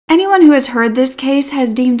Anyone who has heard this case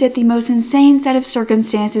has deemed it the most insane set of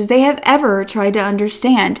circumstances they have ever tried to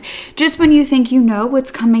understand. Just when you think you know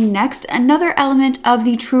what's coming next, another element of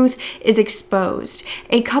the truth is exposed.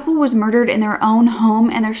 A couple was murdered in their own home,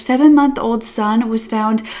 and their 7-month-old son was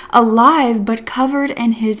found alive but covered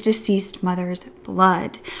in his deceased mother's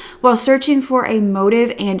blood. While searching for a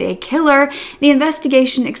motive and a killer, the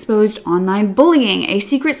investigation exposed online bullying, a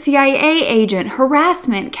secret CIA agent,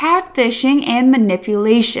 harassment, catfishing, and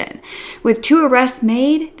manipulation. With 2 arrests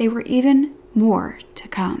made, there were even more to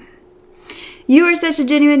come. You are such a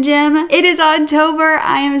genuine gem. It is October.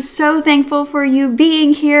 I am so thankful for you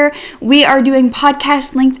being here. We are doing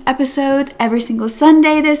podcast length episodes every single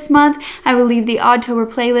Sunday this month. I will leave the October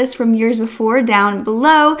playlist from years before down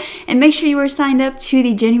below. And make sure you are signed up to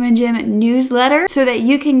the Genuine Gem newsletter so that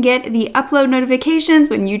you can get the upload notifications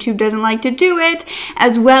when YouTube doesn't like to do it,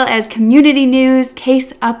 as well as community news,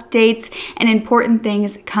 case updates, and important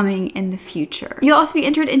things coming in the future. You'll also be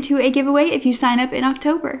entered into a giveaway if you sign up in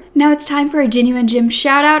October. Now it's time for a Genuine Gem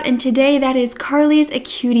shout out, and today that is Carly's a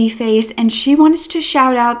cutie face, and she wants to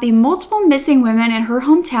shout out the multiple missing women in her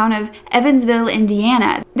hometown of Evansville,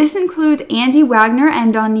 Indiana. This includes Andy Wagner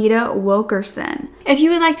and Donita Wilkerson. If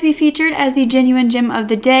you would like to be featured as the Genuine Gem of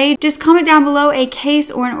the day, just comment down below a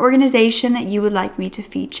case or an organization that you would like me to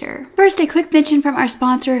feature. First, a quick mention from our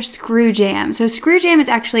sponsor, Screw Jam. So Screw Jam is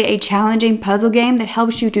actually a challenging puzzle game that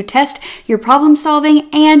helps you to test your problem solving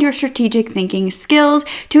and your strategic thinking skills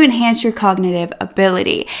to enhance your cognitive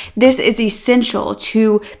ability. This is essential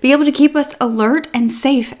to be able to keep us alert and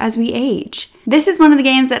safe as we age. This is one of the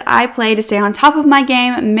games that I play to stay on top of my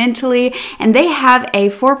game mentally, and they have a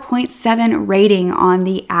 4.7 rating on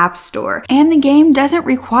the App Store. And the game doesn't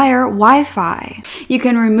require Wi-Fi. You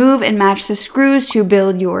can remove and match the screws to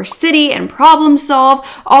build your city and problem solve,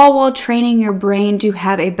 all while training your brain to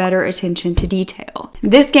have a better attention to detail.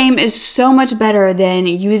 This game is so much better than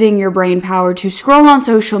using your brain power to scroll on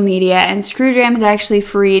social media, and Screw Jam is actually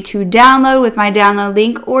free to download with my download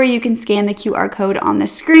link, or you can scan the QR code on the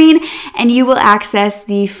screen and you will access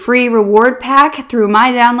the free reward pack through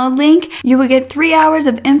my download link. You will get 3 hours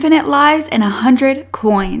of infinite lives and 100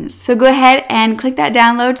 coins. So go ahead and click that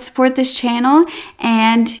download to support this channel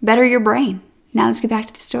and better your brain. Now let's get back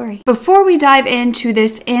to the story. Before we dive into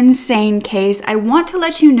this insane case, I want to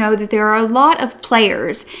let you know that there are a lot of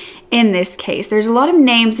players in this case. There's a lot of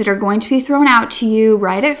names that are going to be thrown out to you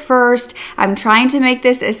right at first. I'm trying to make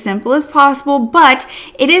this as simple as possible, but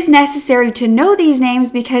it is necessary to know these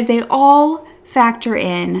names because they all factor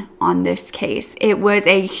in on this case. It was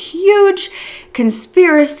a huge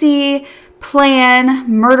conspiracy, plan,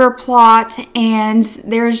 murder plot, and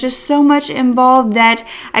there's just so much involved that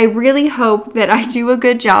I really hope that I do a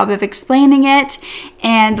good job of explaining it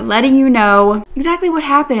and letting you know exactly what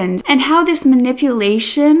happened and how this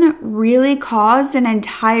manipulation really caused an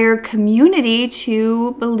entire community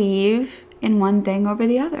to believe in one thing over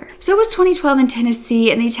the other. So it was 2012 in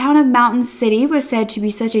Tennessee, and the town of Mountain City was said to be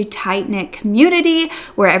such a tight-knit community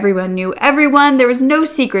where everyone knew everyone. There was no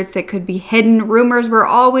secrets that could be hidden. Rumors were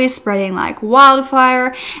always spreading like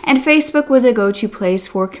wildfire, and Facebook was a go-to place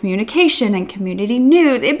for communication and community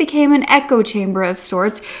news. It became an echo chamber of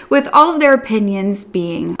sorts, with all of their opinions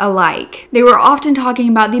being alike. They were often talking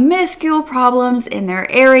about the minuscule problems in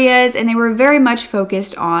their areas, and they were very much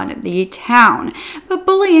focused on the town. But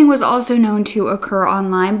bullying was also known to occur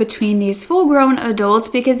online between these full-grown adults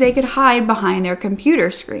because they could hide behind their computer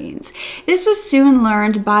screens. This was soon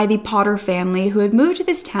learned by the Potter family, who had moved to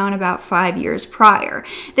this town about 5 years prior.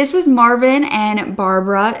 This was Marvin and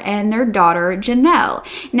Barbara and their daughter Janelle.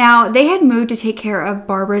 Now, they had moved to take care of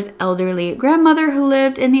Barbara's elderly grandmother who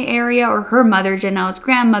lived in the area, or her mother, Janelle's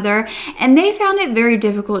grandmother, and they found it very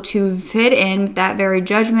difficult to fit in with that very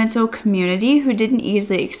judgmental community who didn't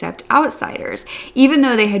easily accept outsiders. Even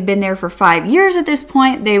though they had been there for 5 years at this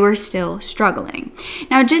point, they were still struggling.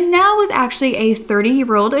 Now, Janelle was actually a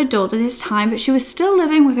 30-year-old adult at this time, but she was still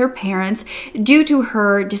living with her parents due to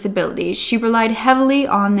her disabilities. She relied heavily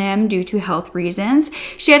on them due to health reasons.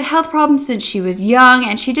 She had health problems since she was young,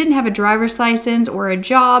 and she didn't have a driver's license or a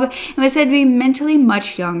job and was said to be mentally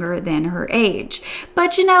much younger than her age.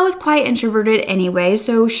 But Janelle was quite introverted anyway,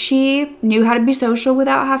 so she knew how to be social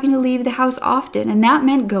without having to leave the house often, and that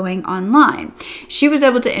meant going online. She was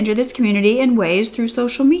able to enter this community community in ways through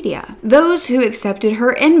social media. Those who accepted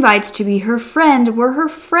her invites to be her friend were her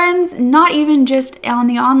friends not even just on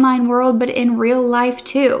the online world, but in real life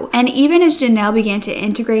too. And even as Janelle began to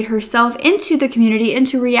integrate herself into the community,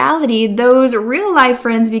 into reality, those real life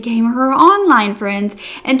friends became her online friends,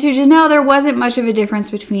 and to Janelle there wasn't much of a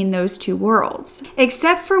difference between those two worlds.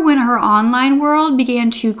 Except for when her online world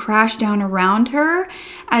began to crash down around her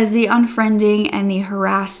as the unfriending and the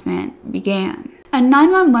harassment began. A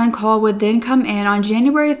 911 call would then come in on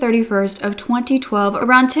January 31st of 2012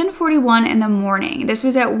 around 10:41 in the morning. This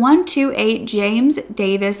was at 128 James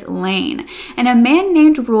Davis Lane, and a man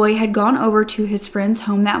named Roy had gone over to his friend's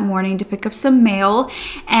home that morning to pick up some mail,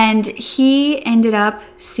 and he ended up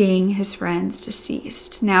seeing his friend's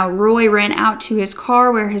deceased. Now, Roy ran out to his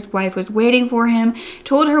car where his wife was waiting for him,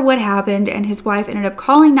 told her what happened, and his wife ended up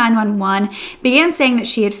calling 911, began saying that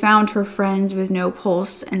she had found her friends with no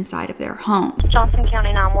pulse inside of their home. Johnson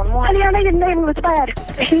County 911. Honey, I need a name was bad.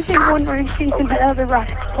 He's in one room, she's in the other,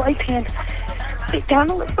 right at the playpen. It kind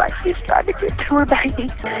of looks like she's trying to get to her baby.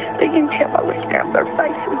 They can tell by looking at their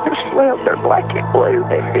faces, they're swelled, they're black and blue,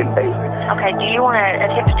 they've been beat. Okay, do you want to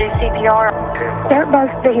attempt to do CPR? They're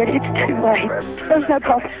both dead, it's too late. There's no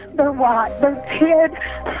pulse, they're white, they're dead.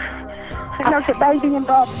 And there's a baby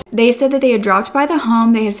involved. They said that they had dropped by the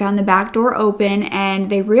home, they had found the back door open, and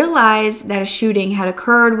they realized that a shooting had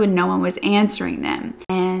occurred when no one was answering them,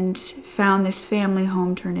 and found this family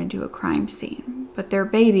home turned into a crime scene. But their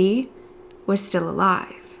baby was still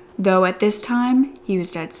alive, though at this time he was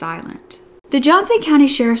dead silent. The Johnson County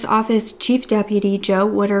Sheriff's Office Chief Deputy Joe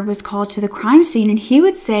Woodard was called to the crime scene, and he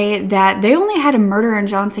would say that they only had a murder in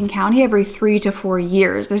Johnson County every 3 to 4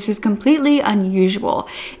 years. This was completely unusual.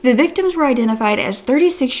 The victims were identified as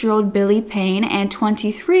 36-year-old Billie Payne and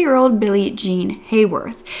 23-year-old Billie Jean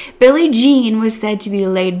Hayworth. Billie Jean was said to be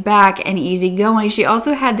laid back and easygoing. She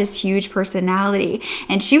also had this huge personality,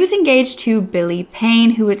 and she was engaged to Billie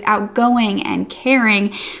Payne, who was outgoing and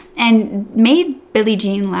caring and made Billie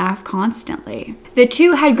Jean laugh constantly. The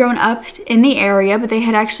two had grown up in the area, but they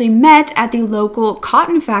had actually met at the local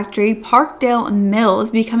cotton factory, Parkdale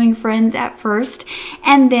Mills, becoming friends at first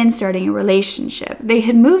and then starting a relationship. They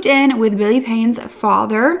had moved in with Billie Payne's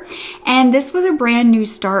father, and this was a brand new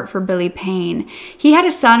start for Billie Payne. He had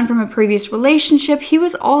a son from a previous relationship. He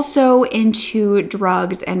was also into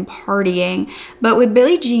drugs and partying, but with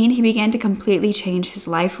Billie Jean, he began to completely change his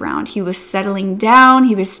life around. He was settling down,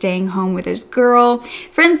 he was staying home with his girl.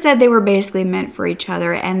 Friends said they were basically meant for each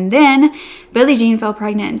other, and then Billie Jean fell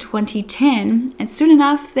pregnant in 2010, and soon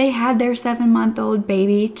enough they had their 7-month-old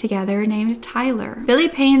baby together named Tyler. Billie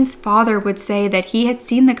Payne's father would say that he had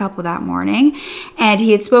seen the couple that morning, and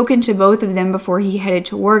he had spoken to both of them before he headed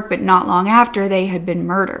to work, but not long after they had been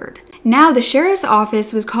murdered. Now, the sheriff's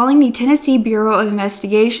office was calling the Tennessee Bureau of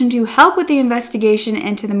Investigation to help with the investigation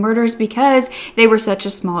into the murders because they were such a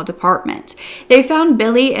small department. They found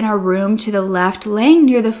Billy in a room to the left, laying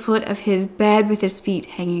near the foot of his bed with his feet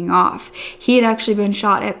hanging off. He had actually been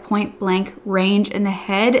shot at point blank range in the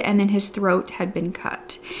head, and then his throat had been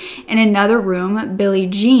cut. In another room, Billie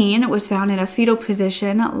Jean was found in a fetal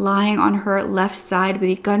position, lying on her left side with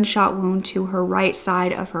a gunshot wound to her right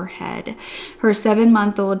side of her head. Her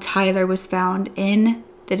 7-month-old Tyler was found in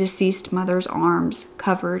the deceased mother's arms,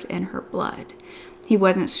 covered in her blood. He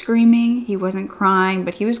wasn't screaming, he wasn't crying,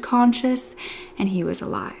 but he was conscious and he was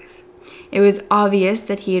alive. It was obvious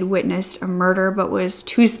that he had witnessed a murder, but was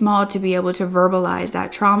too small to be able to verbalize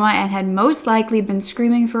that trauma and had most likely been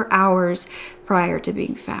screaming for hours prior to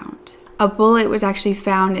being found. A bullet was actually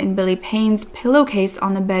found in Billie Payne's pillowcase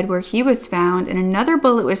on the bed where he was found, and another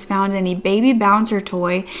bullet was found in the baby bouncer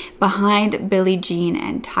toy behind Billie Jean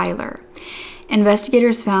and Tyler.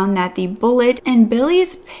 Investigators found that the bullet in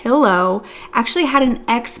Billie's pillow actually had an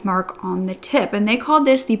X mark on the tip, and they called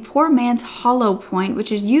this the poor man's hollow point,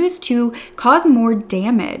 which is used to cause more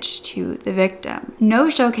damage to the victim. No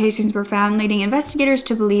shell casings were found, leading investigators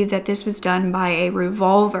to believe that this was done by a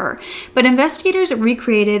revolver. But investigators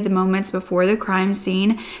recreated the moments before the crime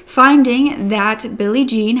scene, finding that Billie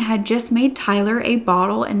Jean had just made Tyler a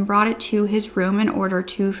bottle and brought it to his room in order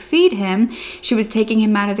to feed him. She was taking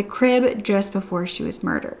him out of the crib just before she was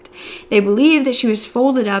murdered. They believe that she was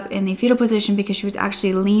folded up in the fetal position because she was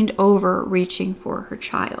actually leaned over reaching for her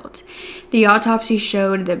child. The autopsy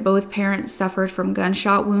showed that both parents suffered from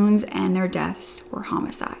gunshot wounds and their deaths were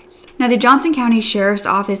homicides. Now, the Johnson County Sheriff's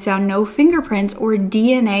Office found no fingerprints or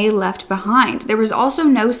DNA left behind. There was also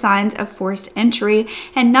no signs of forced entry,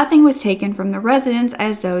 and nothing was taken from the residence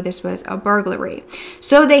as though this was a burglary.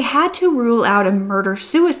 So they had to rule out a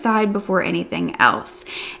murder-suicide before anything else.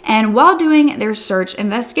 And while doing during their search,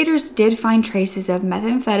 investigators did find traces of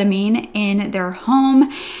methamphetamine in their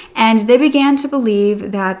home, and they began to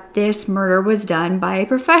believe that this murder was done by a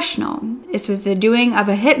professional. This was the doing of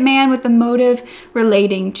a hitman with a motive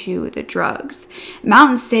relating to the drugs.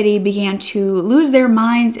 Mountain City began to lose their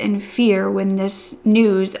minds in fear when this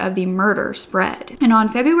news of the murder spread. And on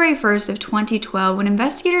February 1st of 2012, when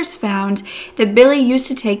investigators found that Billy used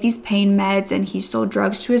to take these pain meds and he sold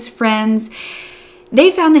drugs to his friends, they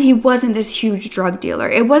found that he wasn't this huge drug dealer.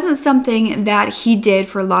 It wasn't something that he did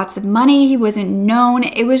for lots of money. He wasn't known.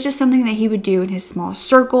 It was just something that he would do in his small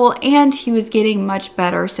circle, and he was getting much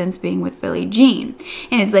better since being with Billie Jean.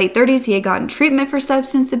 In his late 30s, he had gotten treatment for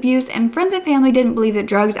substance abuse, and friends and family didn't believe that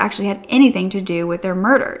drugs actually had anything to do with their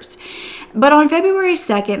murders. But on February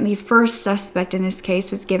 2nd, the first suspect in this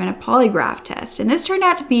case was given a polygraph test, and this turned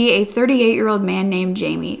out to be a 38-year-old man named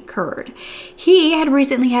Jamie Curd. He had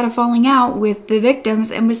recently had a falling out with the victims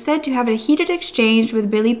and was said to have a heated exchange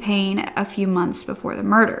with Billy Payne a few months before the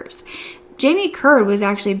murders. Jamie Curd was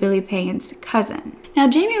actually Billy Payne's cousin. Now,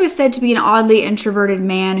 Jamie was said to be an oddly introverted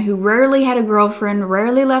man who rarely had a girlfriend,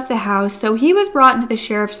 rarely left the house, so he was brought into the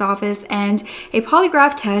sheriff's office and a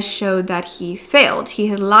polygraph test showed that he failed. He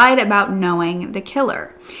had lied about knowing the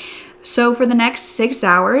killer. So for the next 6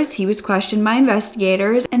 hours, he was questioned by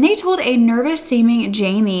investigators, and they told a nervous-seeming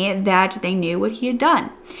Jamie that they knew what he had done.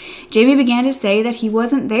 Jamie began to say that he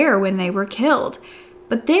wasn't there when they were killed,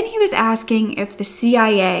 but then he was asking if the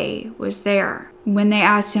CIA was there. When they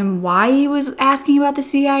asked him why he was asking about the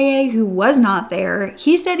CIA, who was not there,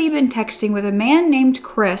 he said he'd been texting with a man named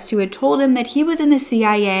Chris who had told him that he was in the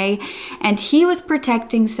CIA and he was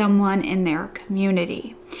protecting someone in their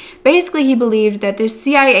community. Basically, he believed that this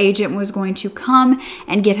CIA agent was going to come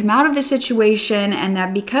and get him out of the situation, and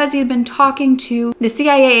that because he had been talking to the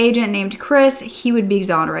CIA agent named Chris, he would be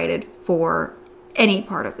exonerated for any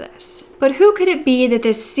part of this. But who could it be that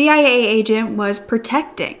this CIA agent was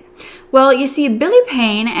protecting? Well, you see, Billy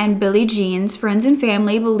Payne and Billie Jean's friends and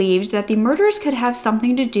family believed that the murders could have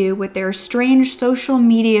something to do with their strange social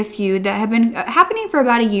media feud that had been happening for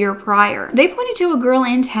about a year prior. They pointed to a girl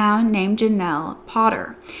in town named Janelle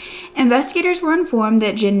Potter. Investigators were informed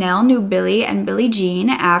that Janelle knew Billy and Billie Jean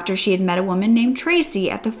after she had met a woman named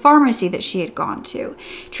Tracy at the pharmacy that she had gone to.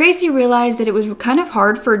 Tracy realized that it was kind of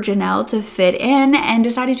hard for Janelle to fit in and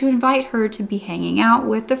decided to invite her to be hanging out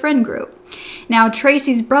with the friend group. Now,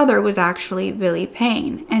 Tracy's brother was actually Billy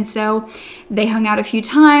Payne, and so they hung out a few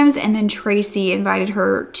times, and then Tracy invited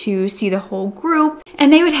her to see the whole group,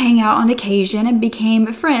 and they would hang out on occasion and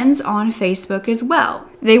became friends on Facebook as well.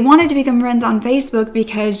 They wanted to become friends on Facebook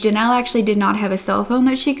because Janelle actually did not have a cell phone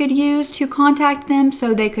that she could use to contact them,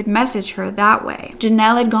 so they could message her that way.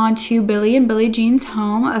 Janelle had gone to Billy and Billie Jean's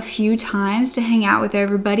home a few times to hang out with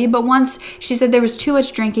everybody, but once she said there was too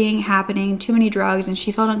much drinking happening, too many drugs, and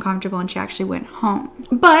she felt uncomfortable and she actually went home.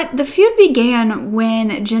 But the feud began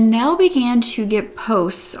when Janelle began to get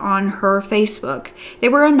posts on her Facebook. They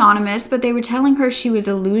were anonymous, but they were telling her she was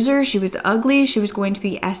a loser, she was ugly, she was going to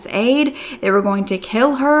be SA'd, they were going to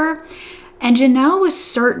kill her, and Janelle was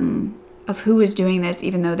certain of who was doing this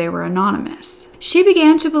even though they were anonymous. She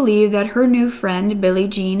began to believe that her new friend, Billie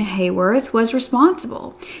Jean Hayworth, was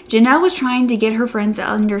responsible. Janelle was trying to get her friends to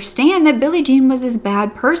understand that Billie Jean was this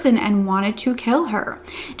bad person and wanted to kill her.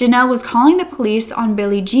 Janelle was calling the police on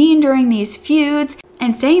Billie Jean during these feuds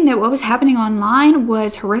and saying that what was happening online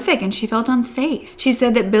was horrific and she felt unsafe. She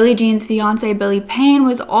said that Billie Jean's fiance, Billy Payne,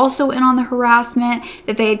 was also in on the harassment,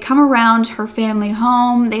 that they had come around her family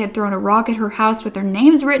home, they had thrown a rock at her house with their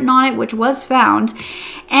names written on it, which was found,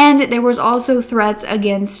 and there was also threats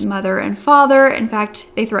against mother and father. In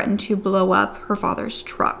fact, they threatened to blow up her father's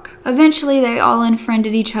truck. Eventually, they all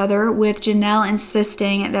unfriended each other, with Janelle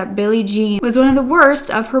insisting that Billie Jean was one of the worst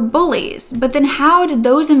of her bullies. But then how did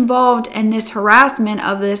those involved in this harassment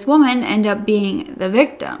of this woman end up being the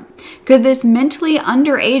victim? Could this mentally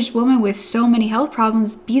underaged woman with so many health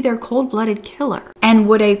problems be their cold-blooded killer? And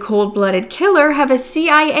would a cold-blooded killer have a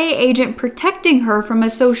CIA agent protecting her from a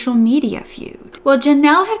social media feud? Well,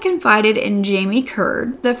 Janelle had confided in Jamie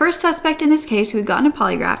Curd, the first suspect in this case who had gotten a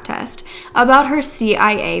polygraph test, about her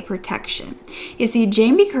CIA protection. You see,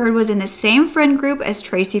 Jamie Curd was in the same friend group as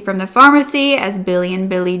Tracy from the pharmacy, as Billy and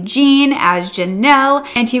Billie Jean, as Janelle,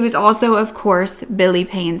 and he was also, of course, Billy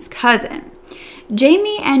Payne's cousin.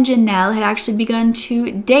 Jamie and Janelle had actually begun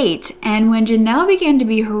to date, and when Janelle began to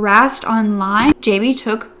be harassed online, Jamie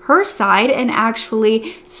took her side and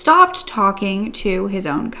actually stopped talking to his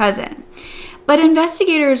own cousin. But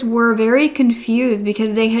investigators were very confused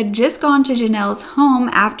because they had just gone to Janelle's home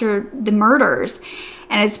after the murders,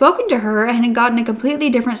 and had spoken to her and had gotten a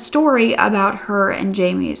completely different story about her and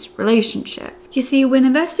Jamie's relationship. You see, when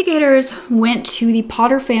investigators went to the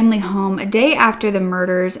Potter family home a day after the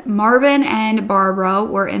murders, Marvin and Barbara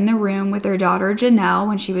were in the room with their daughter Janelle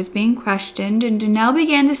when she was being questioned, and Janelle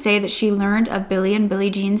began to say that she learned of Billy and Billie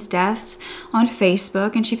Jean's deaths on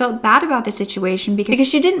Facebook, and she felt bad about the situation because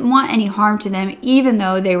she didn't want any harm to them, even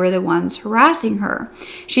though they were the ones harassing her.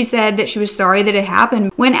 She said that she was sorry that it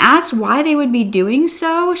happened. When asked why they would be doing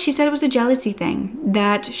so, she said it was a jealousy thing,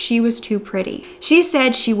 that she was too pretty. She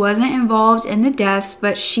said she wasn't involved in the deaths,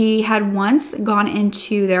 but she had once gone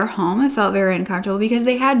into their home and felt very uncomfortable because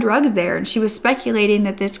they had drugs there, and she was speculating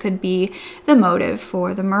that this could be the motive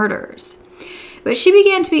for the murders. But she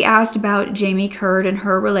began to be asked about Jamie Curd and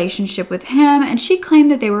her relationship with him, and she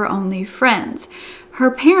claimed that they were only friends.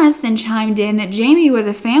 Her parents then chimed in that Jamie was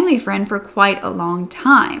a family friend for quite a long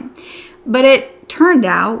time. But it turned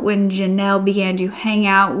out when Janelle began to hang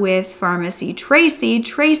out with pharmacy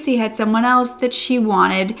Tracy had someone else that she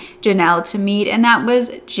wanted Janelle to meet, and that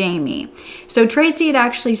was Jamie. So Tracy had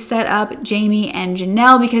actually set up Jamie and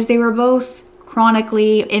Janelle because they were both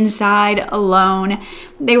chronically inside, alone.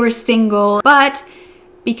 They were single, but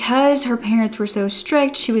because her parents were so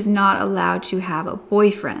strict, she was not allowed to have a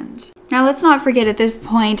boyfriend. Now, let's not forget at this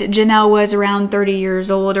point, Janelle was around 30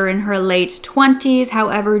 years old or in her late 20s.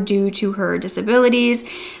 However, due to her disabilities,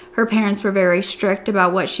 her parents were very strict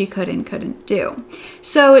about what she could and couldn't do.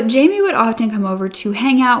 So Jamie would often come over to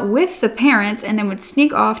hang out with the parents and then would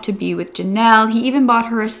sneak off to be with Janelle. He even bought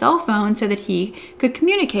her a cell phone so that he could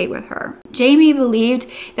communicate with her. Jamie believed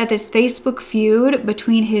that this Facebook feud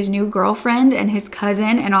between his new girlfriend and his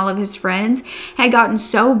cousin and all of his friends had gotten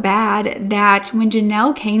so bad that when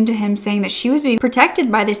Janelle came to him saying that she was being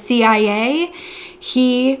protected by the CIA,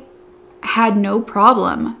 he had no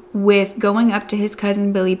problem with going up to his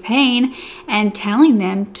cousin Billy Payne and telling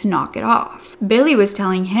them to knock it off. Billy was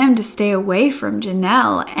telling him to stay away from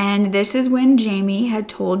Janelle, and this is when Jamie had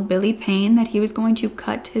told Billy Payne that he was going to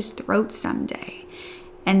cut his throat someday,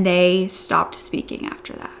 and they stopped speaking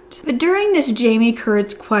after that. But during this Jamie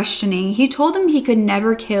Curd's questioning, he told him he could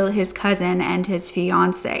never kill his cousin and his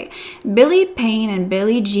fiance. Billy Payne and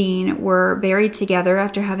Billie Jean were buried together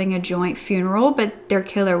after having a joint funeral, but their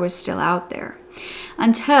killer was still out there.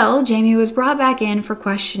 Until Jamie was brought back in for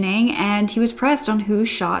questioning and he was pressed on who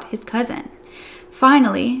shot his cousin.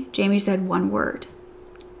 Finally, Jamie said one word: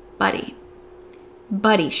 Buddy.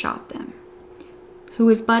 Buddy shot them. Who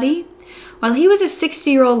was Buddy? Well, he was a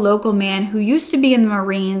 60-year-old local man who used to be in the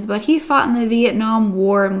Marines, but he fought in the Vietnam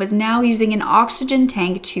War and was now using an oxygen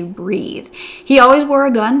tank to breathe. He always wore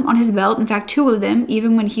a gun on his belt, in fact, 2 of them,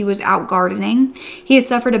 even when he was out gardening. He had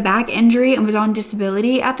suffered a back injury and was on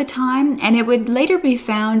disability at the time, and it would later be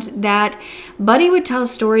found that Buddy would tell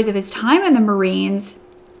stories of his time in the Marines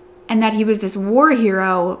and that he was this war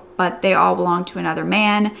hero, but they all belonged to another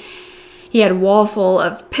man. He had a wall full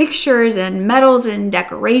of pictures and medals and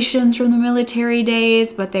decorations from the military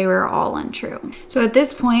days, but they were all untrue. So at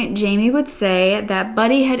this point, Jamie would say that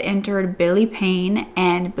Buddy had entered Billy Payne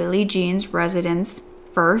and Billie Jean's residence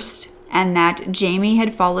first, and that Jamie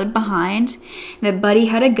had followed behind, that Buddy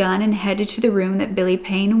had a gun and headed to the room that Billy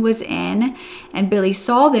Payne was in, and Billy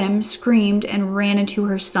saw them, screamed, and ran into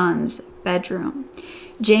her son's bedroom.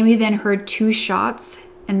 Jamie then heard 2 shots,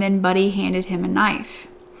 and then Buddy handed him a knife.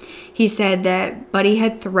 He said that Buddy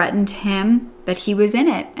had threatened him, that he was in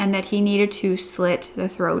it, and that he needed to slit the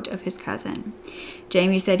throat of his cousin.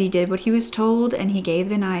 Jamie said he did what he was told, and he gave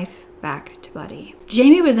the knife back to Buddy.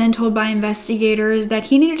 Jamie was then told by investigators that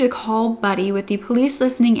he needed to call Buddy with the police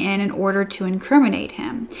listening in order to incriminate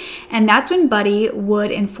him. And that's when Buddy would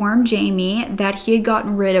inform Jamie that he had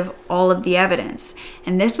gotten rid of all of the evidence,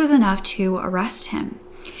 and this was enough to arrest him.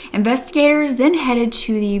 Investigators then headed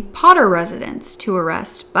to the Potter residence to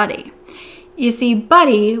arrest Buddy. You see,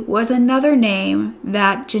 Buddy was another name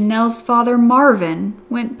that Janelle's father Marvin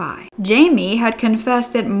went by. Jamie had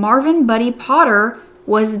confessed that Marvin Buddy Potter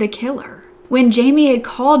was the killer. When Jamie had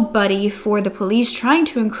called Buddy for the police trying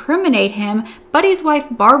to incriminate him, Buddy's wife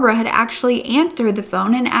Barbara had actually answered the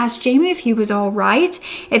phone and asked Jamie if he was all right,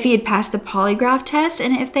 if he had passed the polygraph test,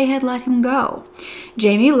 and if they had let him go.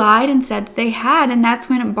 Jamie lied and said that they had, and that's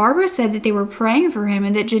when Barbara said that they were praying for him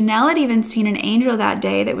and that Janelle had even seen an angel that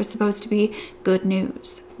day that was supposed to be good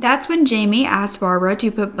news. That's when Jamie asked Barbara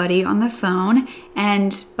to put Buddy on the phone,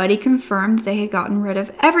 and Buddy confirmed they had gotten rid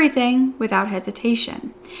of everything without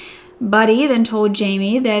hesitation. Buddy then told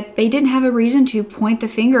Jamie that they didn't have a reason to point the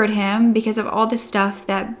finger at him because of all the stuff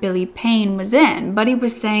that Billy Payne was in. Buddy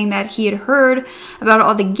was saying that he had heard about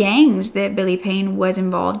all the gangs that Billy Payne was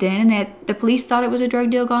involved in and that the police thought it was a drug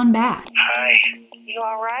deal gone bad. Hi, You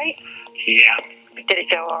all right? Yeah. Did it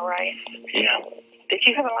go all right? Yeah. Did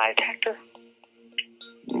you have a lie detector?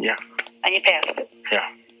 Yeah. And you passed it? Yeah.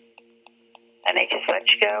 And they just let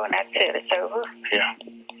you go and that's it? It's over? Yeah.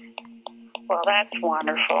 Well, that's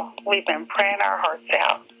wonderful. We've been praying our hearts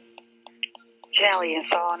out. Janelle even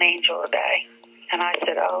saw an angel today. And I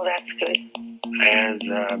said, oh, that's good. Has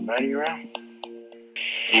Buddy around?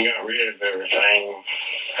 You got rid of everything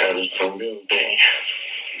that was from Bill D.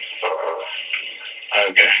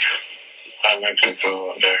 Okay. I'm actually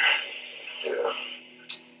cool up there. Yeah.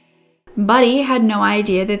 Buddy had no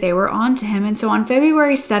idea that they were onto him, and so on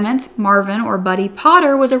February 7th, Marvin, or Buddy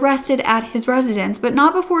Potter, was arrested at his residence, but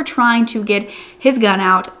not before trying to get his gun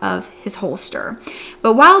out of his holster.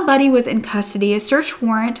 But while Buddy was in custody, a search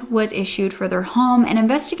warrant was issued for their home, and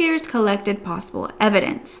investigators collected possible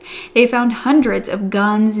evidence. They found hundreds of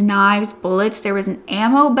guns, knives, bullets. There was an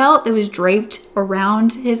ammo belt that was draped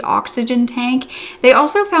around his oxygen tank. They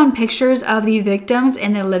also found pictures of the victims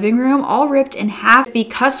in the living room, all ripped in half. The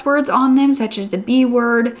cuss words on them, such as the B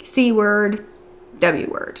word, C word, W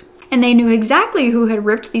word. And they knew exactly who had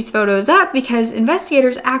ripped these photos up because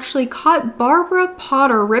investigators actually caught Barbara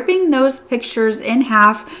Potter ripping those pictures in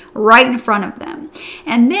half right in front of them.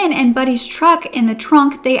 And then in Buddy's truck in the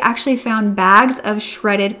trunk, they actually found bags of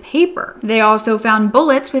shredded paper. They also found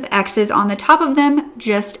bullets with X's on the top of them,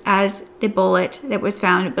 just as the bullet that was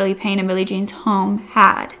found at Billy Payne and Billie Jean's home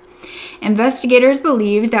had. Investigators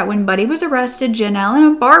believed that when Buddy was arrested, Janelle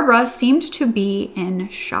and Barbara seemed to be in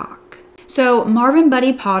shock. So Marvin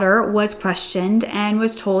Buddy Potter was questioned and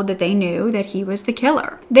was told that they knew that he was the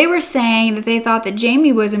killer. They were saying that they thought that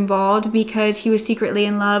Jamie was involved because he was secretly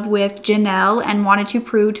in love with Janelle and wanted to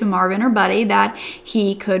prove to Marvin or Buddy that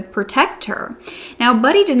he could protect her. Now,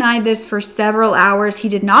 Buddy denied this for several hours. He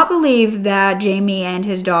did not believe that Jamie and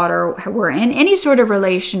his daughter were in any sort of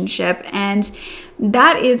relationship, and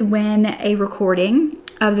that is when a recording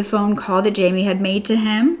of the phone call that Jamie had made to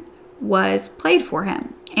him was played for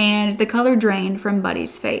him, and the color drained from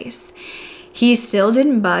Buddy's face. He still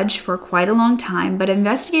didn't budge for quite a long time, but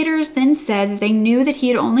investigators then said that they knew that he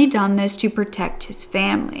had only done this to protect his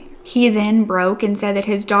family. He then broke and said that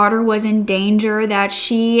his daughter was in danger, that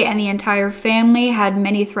she and the entire family had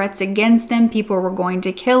many threats against them. People were going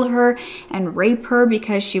to kill her and rape her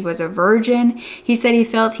because she was a virgin. He said he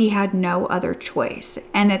felt he had no other choice,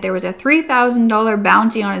 and that there was a $3,000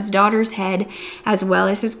 bounty on his daughter's head, as well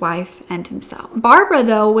as his wife and himself. Barbara,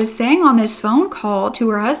 though, was saying on this phone call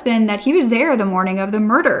to her husband that he was there the morning of the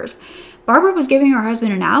murders. Barbara was giving her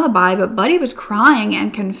husband an alibi, but Buddy was crying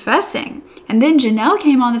and confessing. And then Janelle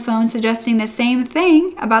came on the phone suggesting the same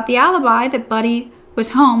thing about the alibi, that Buddy was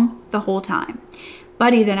home the whole time.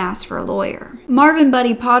 Buddy then asked for a lawyer. Marvin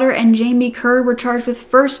Buddy Potter and Jamie Curd were charged with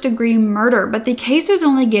first-degree murder, but the case was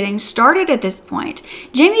only getting started at this point.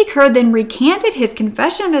 Jamie Curd then recanted his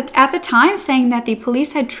confession at the time, saying that the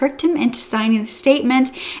police had tricked him into signing the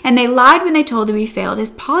statement, and they lied when they told him he failed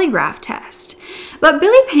his polygraph test. But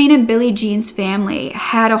Billy Payne and Billie Jean's family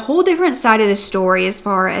had a whole different side of the story as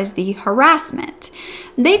far as the harassment.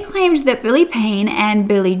 They claimed that Billy Payne and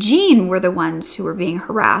Billie Jean were the ones who were being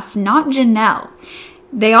harassed, not Janelle.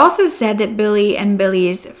 They also said that Billy and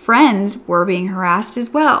Billy's friends were being harassed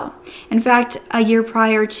as well. In fact, a year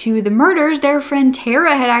prior to the murders, their friend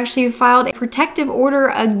Tara had actually filed a protective order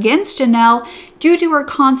against Janelle due to her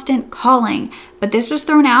constant calling, but this was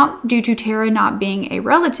thrown out due to Tara not being a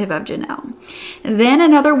relative of Janelle. Then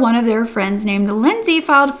another one of their friends named Lindsay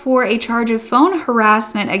filed for a charge of phone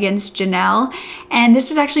harassment against Janelle, and this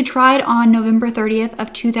was actually tried on November 30th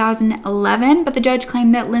of 2011, but the judge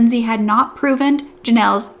claimed that Lindsay had not proven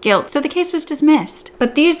Janelle's guilt, so the case was dismissed.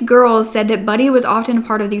 But these girls said that Buddy was often a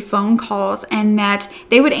part of the phone calls and that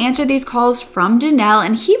they would answer these calls from Janelle,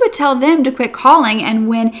 and he would tell them to quit calling, and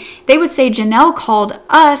when they would say Janelle called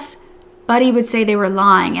us, Buddy would say they were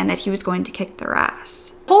lying and that he was going to kick their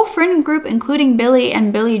ass. The whole friend group, including Billy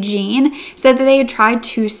and Billie Jean, said that they had tried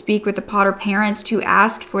to speak with the Potter parents to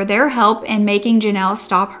ask for their help in making Janelle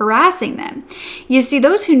stop harassing them. You see,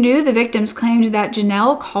 those who knew the victims claimed that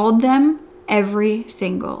Janelle called them every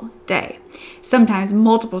single day, sometimes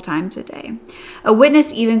multiple times a day. A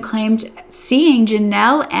witness even claimed seeing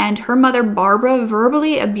Janelle and her mother Barbara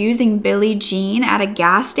verbally abusing Billie Jean at a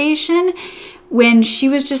gas station when she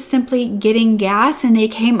was just simply getting gas, and they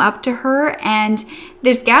came up to her, and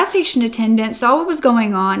this gas station attendant saw what was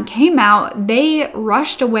going on, came out, they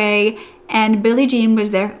rushed away, and Billie Jean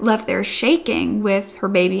was left there shaking with her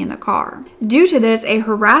baby in the car. Due to this, a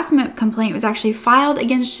harassment complaint was actually filed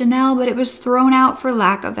against Janelle, but it was thrown out for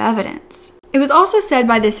lack of evidence. It was also said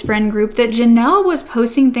by this friend group that Janelle was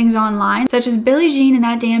posting things online, such as Billie Jean and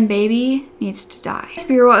that damn baby needs to die. The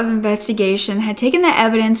Bureau of Investigation had taken the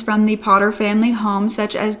evidence from the Potter family home,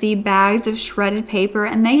 such as the bags of shredded paper,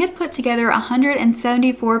 and they had put together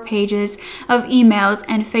 174 pages of emails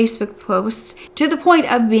and Facebook posts to the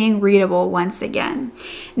point of being readable once again.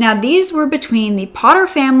 Now, these were between the Potter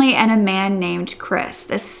family and a man named Chris,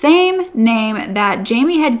 the same name that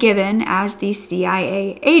Jamie had given as the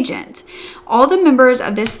CIA agent. All the members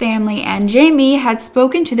of this family and Jamie had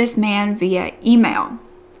spoken to this man via email.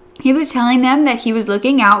 He was telling them that he was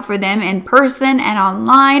looking out for them in person and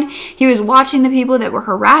online. He was watching the people that were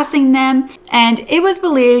harassing them. And it was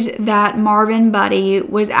believed that Marvin Buddy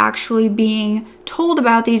was actually being told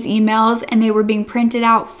about these emails, and they were being printed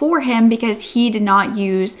out for him because he did not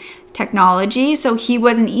use technology. So he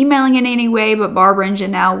wasn't emailing in any way, but Barbara and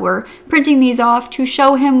Janelle were printing these off to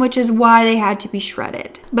show him, which is why they had to be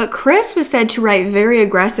shredded. But Chris was said to write very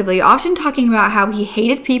aggressively, often talking about how he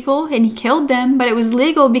hated people and he killed them, but it was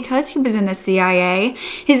legal because he was in the CIA.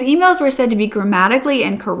 His emails were said to be grammatically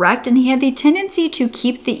incorrect, and he had the tendency to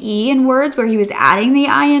keep the E in words where he was adding the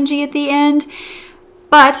ing at the end.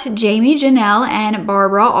 But Jamie, Janelle, and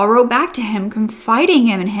Barbara all wrote back to him, confiding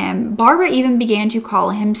in him. Barbara even began to call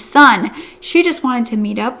him son. She just wanted to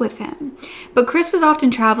meet up with him. But Chris was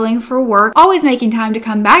often traveling for work, always making time to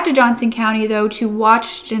come back to Johnson County, though, to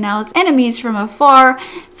watch Janelle's enemies from afar,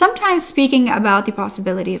 sometimes speaking about the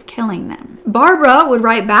possibility of killing them. Barbara would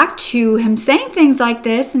write back to him saying things like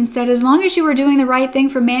this and said, "As long as you are doing the right thing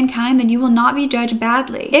for mankind, then you will not be judged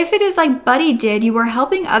badly. If it is like Buddy did, you are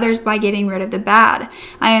helping others by getting rid of the bad.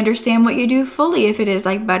 I understand what you do fully if it is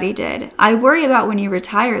like Buddy did. I worry about when you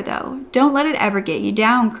retire, though. Don't let it ever get you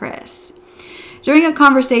down, Chris." During a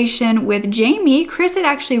conversation with Jamie, Chris had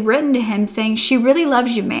actually written to him saying, "She really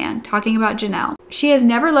loves you, man," talking about Janelle. "She has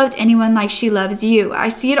never loved anyone like she loves you. I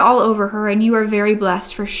see it all over her, and you are very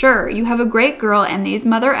blessed for sure. You have a great girl, and these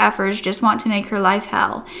mother effers just want to make her life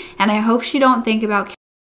hell. And I hope she don't think about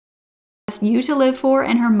you to live for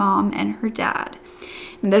and her mom and her dad."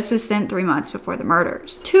 And this was sent 3 months before the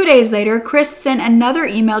murders. 2 days later, Chris sent another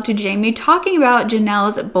email to Jamie talking about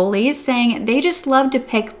Janelle's bullies, saying, "They just love to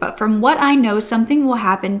pick, but from what I know, something will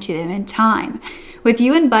happen to them in time. With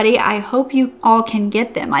you and Buddy, I hope you all can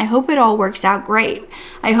get them. I hope it all works out great.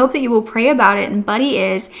 I hope that you will pray about it, and Buddy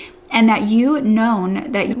is, and that you known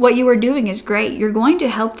that what you are doing is great. You're going to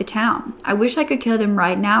help the town. I wish I could kill them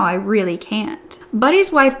right now. I really can't."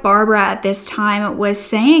 Buddy's wife, Barbara, at this time was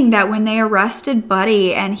saying that when they arrested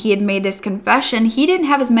Buddy and he had made this confession, he didn't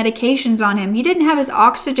have his medications on him. He didn't have his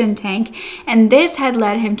oxygen tank, and this had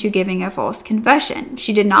led him to giving a false confession.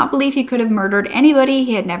 She did not believe he could have murdered anybody.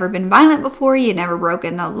 He had never been violent before. He had never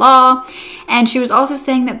broken the law. And she was also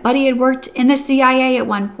saying that Buddy had worked in the CIA at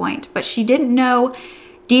one point, but she didn't know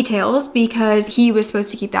details because he was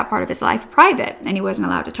supposed to keep that part of his life private and he wasn't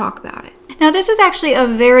allowed to talk about it. Now, this is actually a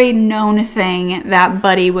very known thing that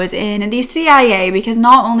Buddy was in the CIA, because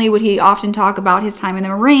not only would he often talk about his time in the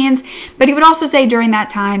Marines, but he would also say during that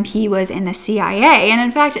time he was in the CIA. And in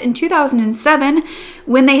fact, in 2007,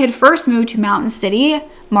 when they had first moved to Mountain City,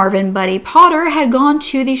 Marvin Buddy Potter had gone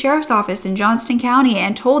to the sheriff's office in Johnston County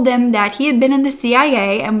and told them that he had been in the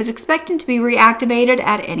CIA and was expecting to be reactivated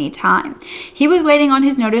at any time. He was waiting on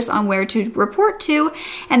his notice on where to report to,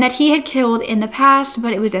 and that he had killed in the past,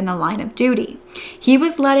 but it was in the line of duty. He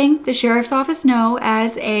was letting the sheriff's office know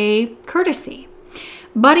as a courtesy.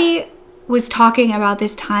 Buddy was talking about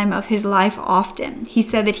this time of his life often. He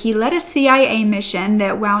said that he led a CIA mission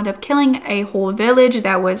that wound up killing a whole village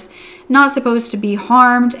that was not supposed to be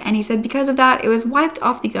harmed, and he said because of that, it was wiped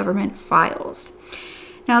off the government files.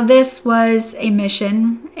 Now, this was a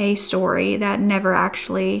mission, a story that never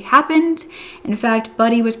actually happened. In fact,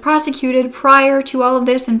 Buddy was prosecuted prior to all of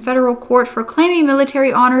this in federal court for claiming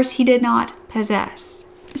military honors he did not possess.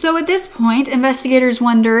 So at this point, investigators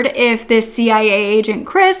wondered if this CIA agent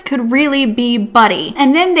Chris could really be Buddy.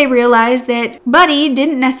 And then they realized that Buddy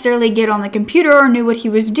didn't necessarily get on the computer or knew what he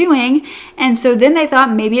was doing. And so then they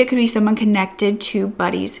thought maybe it could be someone connected to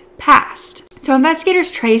Buddy's past. So investigators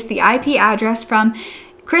traced the IP address from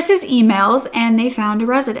Chris's emails and they found a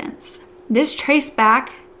residence. This traced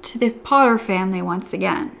back to the Potter family once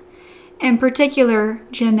again, in particular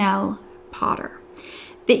Janelle Potter.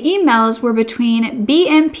 The emails were between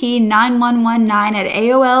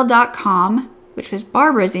bmp9119@aol.com, which was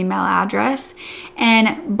Barbara's email address,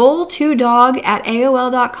 and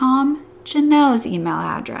bull2dog@aol.com, Janelle's email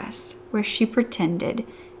address, where she pretended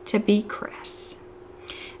to be Chris.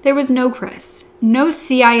 There was no Chris, no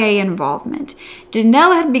CIA involvement.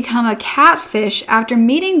 Janelle had become a catfish after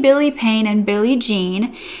meeting Billy Payne and Billie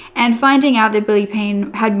Jean and finding out that Billy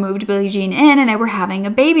Payne had moved Billie Jean in and they were having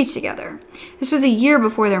a baby together. This was a year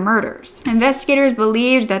before their murders. Investigators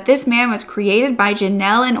believed that this man was created by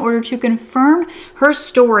Janelle in order to confirm her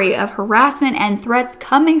story of harassment and threats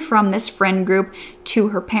coming from this friend group to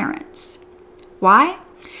her parents. Why?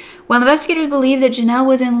 Well, investigators believe that Janelle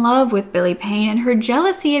was in love with Billy Payne and her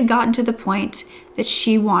jealousy had gotten to the point that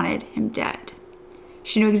she wanted him dead.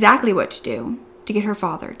 She knew exactly what to do to get her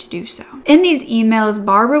father to do so. In these emails,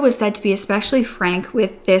 Barbara was said to be especially frank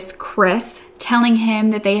with this Chris, telling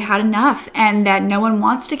him that they had enough and that no one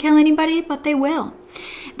wants to kill anybody, but they will.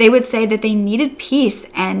 They would say that they needed peace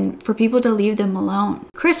and for people to leave them alone.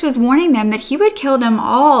 Chris was warning them that he would kill them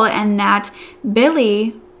all and that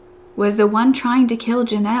Billy was the one trying to kill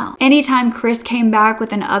Janelle. Anytime Chris came back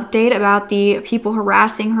with an update about the people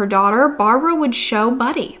harassing her daughter, Barbara would show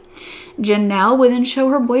Buddy. Janelle would then show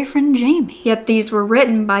her boyfriend Jamie. Yet these were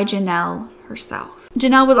written by Janelle herself.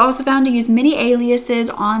 Janelle was also found to use many aliases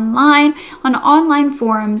online on online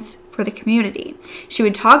forums for the community. She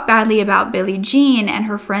would talk badly about Billie Jean and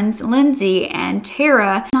her friends Lindsay and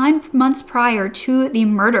Tara. 9 months prior to the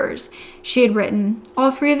murders, she had written, "All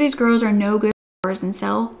 3 of these girls are no good and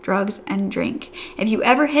sell drugs and drink. If you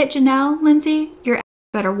ever hit Janelle, Lindsay, your ass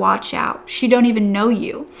better watch out. She don't even know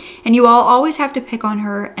you. And you all always have to pick on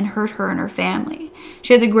her and hurt her and her family.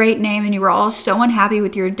 She has a great name and you are all so unhappy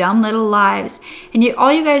with your dumb little lives. And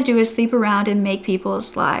all you guys do is sleep around and make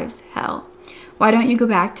people's lives hell. Why don't you go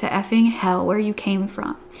back to effing hell where you came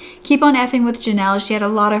from? Keep on effing with Janelle. She had a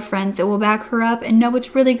lot of friends that will back her up and know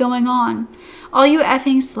what's really going on. All you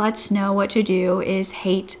effing sluts know what to do is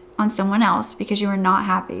hate on someone else because you are not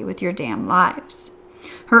happy with your damn lives."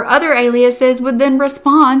 Her other aliases would then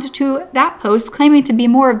respond to that post claiming to be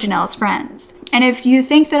more of Janelle's friends. And if you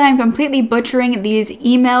think that I'm completely butchering these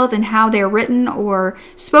emails and how they're written or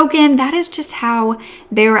spoken, that is just how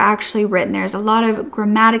they're actually written. There's a lot of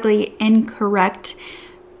grammatically incorrect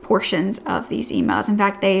portions of these emails. In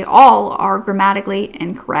fact, they all are grammatically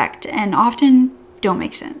incorrect and often don't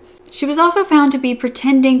make sense. She was also found to be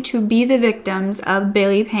pretending to be the victims of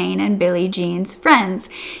Billy Payne and Billie Jean's friends,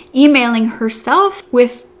 emailing herself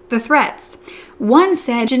with the threats. One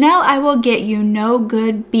said, "Janelle, I will get you no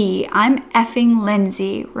good B. I'm effing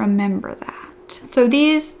Lindsay. Remember that." So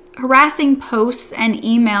these harassing posts and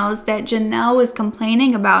emails that Janelle was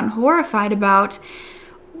complaining about and horrified about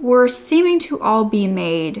were seeming to all be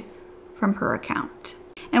made from her account.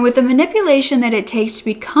 And with the manipulation that it takes to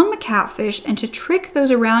become a catfish and to trick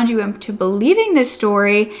those around you into believing this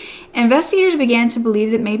story, investigators began to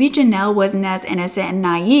believe that maybe Janelle wasn't as innocent and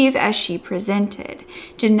naive as she presented.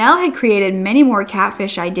 Janelle had created many more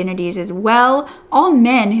catfish identities as well, all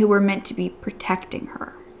men who were meant to be protecting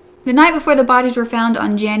her. The night before the bodies were found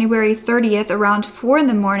on January 30th, around 4 in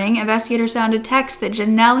the morning, investigators found a text that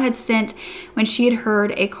Janelle had sent when she had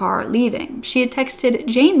heard a car leaving. She had texted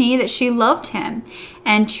Jamie that she loved him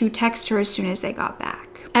and to text her as soon as they got back.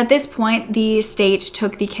 At this point, the state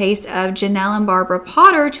took the case of Janelle and Barbara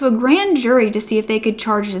Potter to a grand jury to see if they could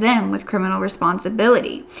charge them with criminal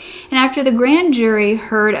responsibility. And after the grand jury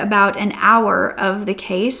heard about an hour of the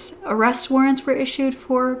case, arrest warrants were issued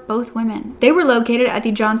for both women. They were located at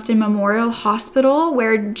the Johnston Memorial Hospital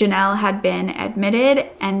where Janelle had been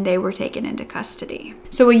admitted and they were taken into custody.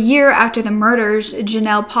 So a year after the murders,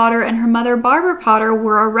 Janelle Potter and her mother Barbara Potter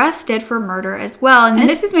were arrested for murder as well. And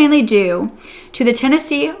this is mainly due to the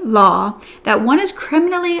Tennessee law that one is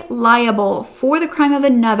criminally liable for the crime of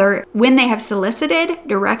another when they have solicited,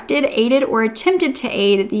 directed, aided, or attempted to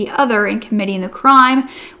aid the other in committing the crime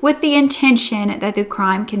with the intention that the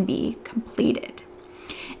crime can be completed.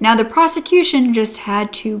 Now, the prosecution just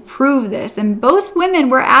had to prove this, and both women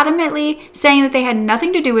were adamantly saying that they had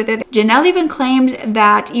nothing to do with it. Janelle even claimed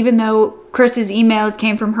that even though Chris's emails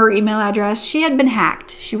came from her email address, she had been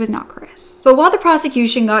hacked. She was not Chris. But while the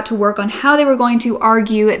prosecution got to work on how they were going to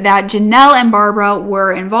argue that Janelle and Barbara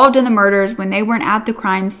were involved in the murders when they weren't at the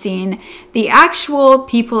crime scene, the actual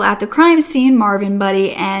people at the crime scene, Marvin,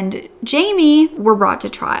 Buddy, and Jamie, were brought to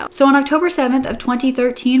trial. So on October 7th of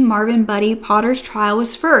 2013, Marvin Buddy Potter's trial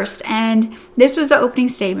was first, and this was the opening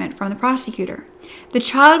statement from the prosecutor. The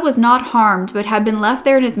child was not harmed, but had been left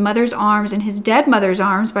there in his mother's arms and his dead mother's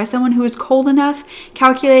arms by someone who was cold enough,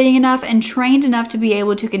 calculating enough, and trained enough to be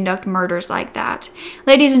able to conduct murders like that.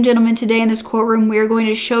 Ladies and gentlemen, today in this courtroom, we are going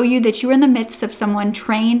to show you that you are in the midst of someone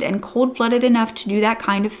trained and cold-blooded enough to do that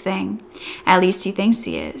kind of thing. At least he thinks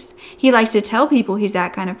he is. He likes to tell people he's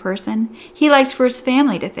that kind of person. He likes for his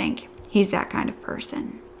family to think he's that kind of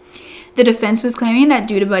person. The defense was claiming that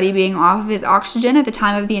due to Buddy being off of his oxygen at the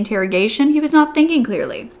time of the interrogation, he was not thinking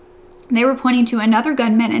clearly. They were pointing to another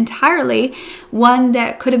gunman entirely, one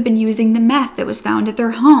that could have been using the meth that was found at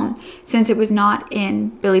their home, since it was not in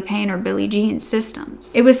Billy Payne or Billie Jean's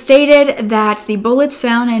systems. It was stated that the bullets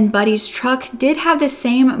found in Buddy's truck did have the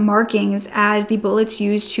same markings as the bullets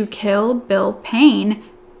used to kill Bill Payne,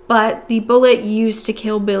 but the bullet used to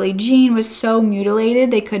kill Billie Jean was so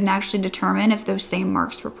mutilated they couldn't actually determine if those same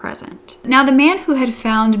marks were present. Now, the man who had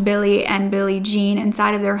found Billy and Billie Jean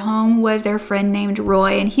inside of their home was their friend named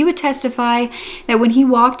Roy, and he would testify that when he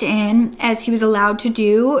walked in, as he was allowed to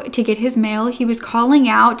do, to get his mail, he was calling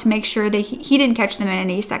out to make sure that he didn't catch them in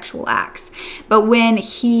any sexual acts. But when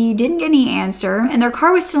he didn't get any answer and their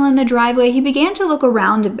car was still in the driveway, he began to look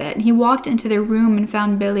around a bit, and he walked into their room and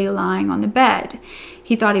found Billy lying on the bed.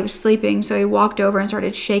 He thought he was sleeping, so he walked over and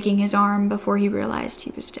started shaking his arm before he realized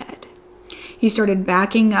he was dead. He started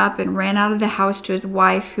backing up and ran out of the house to his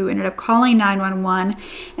wife, who ended up calling 911.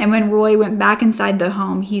 And when Roy went back inside the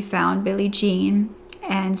home, he found Billie Jean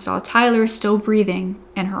and saw Tyler still breathing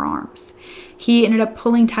in her arms. He ended up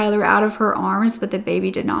pulling Tyler out of her arms, but the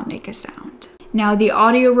baby did not make a sound. Now, the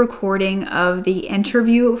audio recording of the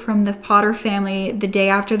interview from the Potter family the day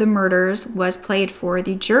after the murders was played for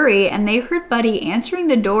the jury, and they heard Buddy answering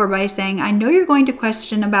the door by saying, "I know you're going to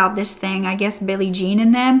question about this thing, I guess Billie Jean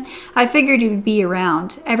and them. I figured you'd be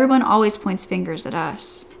around. Everyone always points fingers at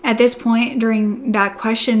us." At this point, during that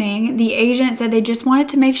questioning, the agent said they just wanted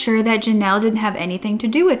to make sure that Janelle didn't have anything to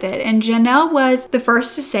do with it, and Janelle was the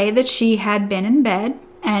first to say that she had been in bed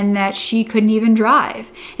and that she couldn't even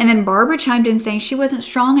drive. And then Barbara chimed in saying she wasn't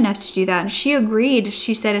strong enough to do that, and she agreed.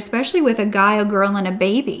 She said, especially with a guy, a girl, and a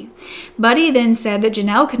baby. Buddy then said that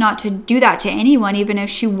Janelle could not do that to anyone, even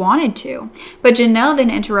if she wanted to. But Janelle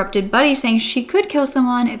then interrupted Buddy, saying she could kill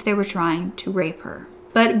someone if they were trying to rape her.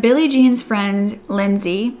 But Billie Jean's friend,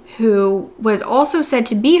 Lindsay, who was also said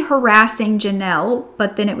to be harassing Janelle,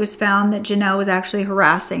 but then it was found that Janelle was actually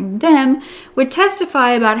harassing them, would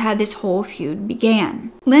testify about how this whole feud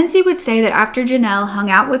began. Lindsay would say that after Janelle hung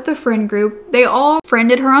out with the friend group, they all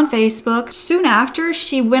friended her on Facebook. Soon after,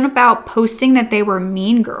 she went about posting that they were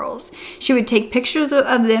mean girls. She would take pictures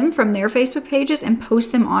of them from their Facebook pages and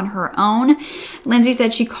post them on her own. Lindsay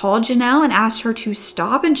said she called Janelle and asked her to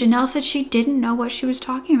stop, and Janelle said she didn't know what she was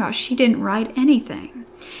talking about. She didn't write anything.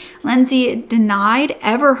 Lindsay denied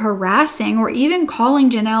ever harassing or even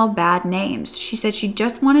calling Janelle bad names. She said she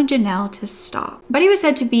just wanted Janelle to stop. But he was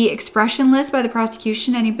said to be expressionless by the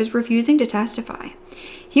prosecution, and he was refusing to testify.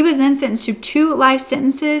 He was then sentenced to 2 life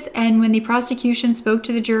sentences, and when the prosecution spoke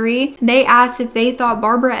to the jury, they asked if they thought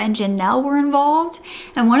Barbara and Janelle were involved,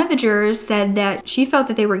 and one of the jurors said that she felt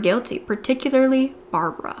that they were guilty, particularly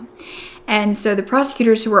Barbara. And so the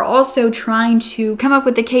prosecutors, who were also trying to come up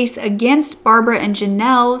with the case against Barbara and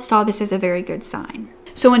Janelle, saw this as a very good sign.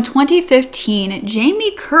 So in 2015,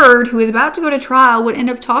 Jamie Curd, who was about to go to trial, would end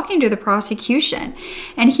up talking to the prosecution.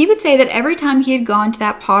 And he would say that every time he had gone to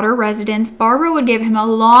that Potter residence, Barbara would give him a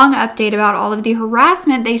long update about all of the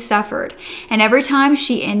harassment they suffered. And every time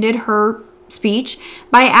she ended her speech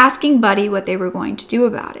by asking Buddy what they were going to do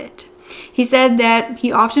about it. He said that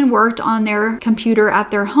he often worked on their computer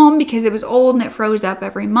at their home because it was old and it froze up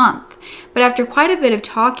every month. But after quite a bit of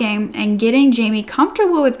talking and getting Jamie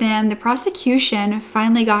comfortable with them, the prosecution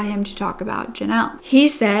finally got him to talk about Janelle. He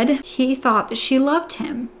said he thought that she loved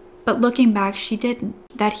him, but looking back, she didn't,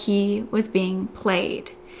 that he was being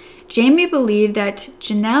played. Jamie believed that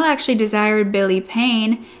Janelle actually desired Billy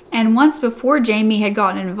Payne, and once before Jamie had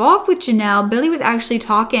gotten involved with Janelle, Billy was actually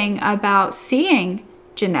talking about seeing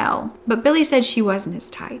Janelle, but Billy said she wasn't his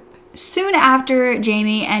type. Soon after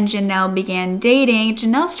Jamie and Janelle began dating,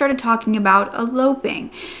 Janelle started talking about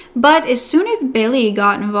eloping. But as soon as Billy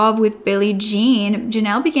got involved with Billie Jean,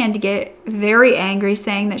 Janelle began to get very angry,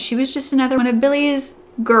 saying that she was just another one of Billy's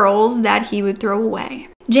girls that he would throw away.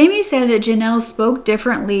 Jamie said that Janelle spoke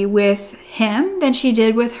differently with him than she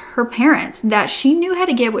did with her parents, that she knew how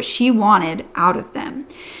to get what she wanted out of them.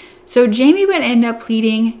 So Jamie would end up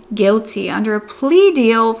pleading guilty under a plea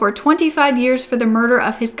deal for 25 years for the murder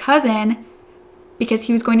of his cousin, because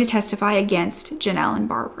he was going to testify against Janelle and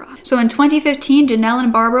Barbara. So in 2015, Janelle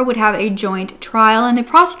and Barbara would have a joint trial, and the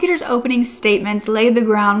prosecutor's opening statements laid the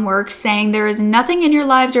groundwork, saying there is nothing in your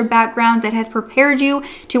lives or backgrounds that has prepared you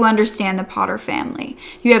to understand the Potter family.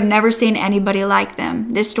 You have never seen anybody like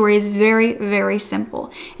them. This story is very, very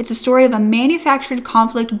simple. It's a story of a manufactured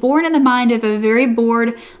conflict born in the mind of a very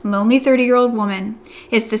bored, lonely 30-year-old woman.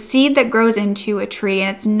 It's the seed that grows into a tree,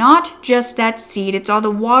 and it's not just that seed. It's all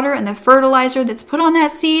the water and the fertilizer that's put on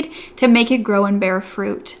that seed to make it grow and bear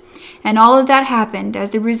fruit. And all of that happened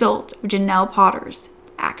as the result of Janelle Potter's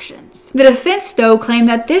actions. The defense, though, claimed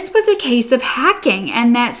that this was a case of hacking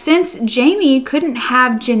and that since Jamie couldn't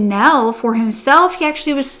have Janelle for himself, he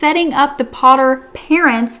actually was setting up the Potter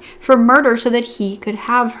parents for murder so that he could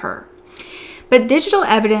have her. But digital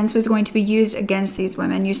evidence was going to be used against these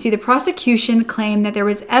women. You see, the prosecution claimed that there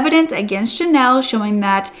was evidence against Janelle showing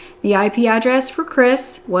that the IP address for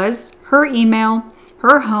Chris was her email,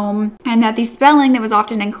 her home, and that the spelling that was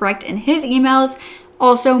often incorrect in his emails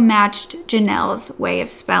also matched Janelle's way of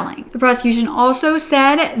spelling. The prosecution also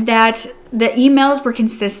said that the emails were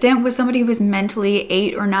consistent with somebody who was mentally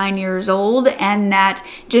 8 or 9 years old and that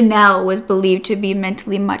Janelle was believed to be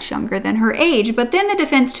mentally much younger than her age. But then the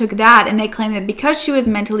defense took that and they claimed that because she was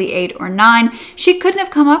mentally 8 or 9, she couldn't have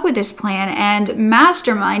come up with this plan and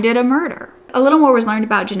masterminded a murder. A little more was learned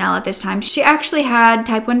about Janelle at this time. She actually had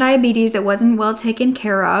type 1 diabetes that wasn't well taken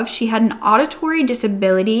care of. She had an auditory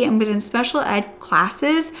disability and was in special ed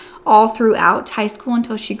classes all throughout high school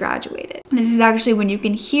until she graduated. This is actually when you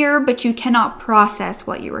can hear, but you cannot process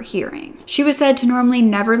what you are hearing. She was said to normally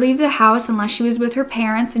never leave the house unless she was with her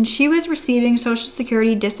parents, and she was receiving Social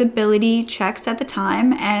Security disability checks at the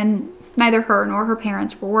time, and neither her nor her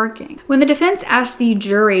parents were working. When the defense asked the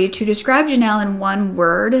jury to describe Janelle in one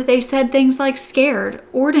word, they said things like scared,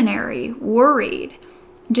 ordinary, worried.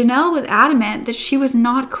 Janelle was adamant that she was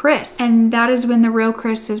not Chris, and that is when the real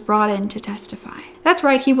Chris was brought in to testify. That's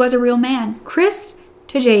right, he was a real man. Chris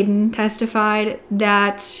to Jaden testified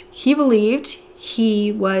that he believed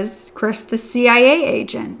he was Chris the CIA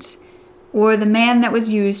agent, or the man that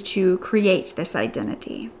was used to create this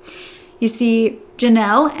identity. You see,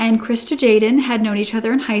 Janelle and Chris to Jaden had known each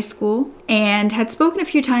other in high school and had spoken a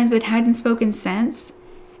few times but hadn't spoken since.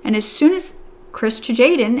 And as soon as Chris to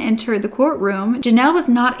Jaden entered the courtroom, Janelle was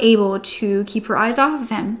not able to keep her eyes off of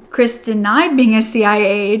him. Chris denied being a CIA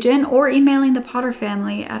agent or emailing the Potter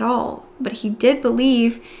family at all, but he did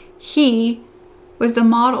believe he was the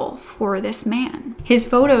model for this man. His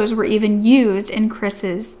photos were even used in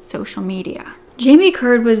Chris's social media. Jamie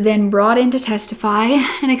Curd was then brought in to testify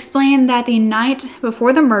and explained that the night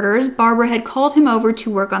before the murders, Barbara had called him over to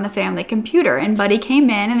work on the family computer, and Buddy came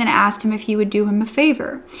in and then asked him if he would do him a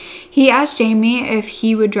favor. He asked Jamie if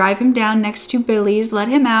he would drive him down next to Billy's, let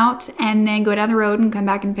him out, and then go down the road and come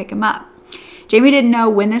back and pick him up. Jamie didn't know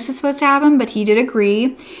when this was supposed to happen, but he did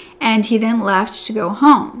agree, and he then left to go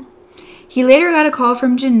home. He later got a call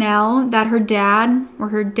from Janelle that her dad or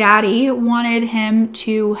her daddy wanted him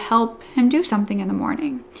to help him do something in the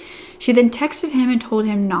morning. She then texted him and told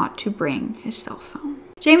him not to bring his cell phone.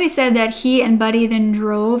 Jamie said that he and Buddy then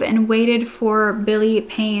drove and waited for Billy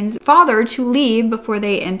Payne's father to leave before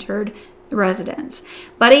they entered the residence.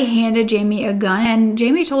 Buddy handed Jamie a gun and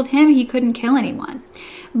Jamie told him he couldn't kill anyone.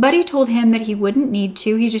 Buddy told him that he wouldn't need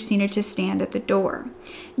to, he just needed to stand at the door.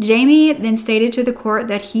 Jamie then stated to the court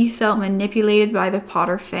that he felt manipulated by the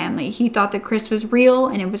Potter family. He thought that Chris was real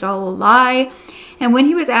and it was all a lie. And when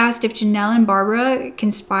he was asked if Janelle and Barbara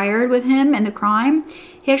conspired with him in the crime,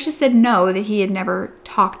 he actually said no, that he had never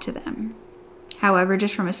talked to them. However,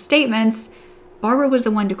 just from his statements, Barbara was the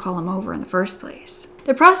one to call him over in the first place.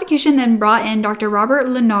 The prosecution then brought in Dr. Robert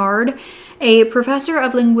Leonard, a professor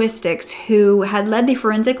of linguistics who had led the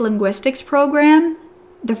forensic linguistics program,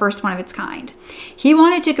 the first one of its kind. He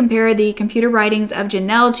wanted to compare the computer writings of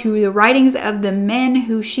Janelle to the writings of the men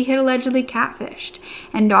who she had allegedly catfished.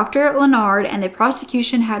 And Dr. Leonard and the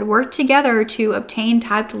prosecution had worked together to obtain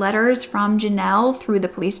typed letters from Janelle through the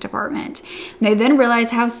police department. They then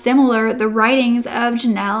realized how similar the writings of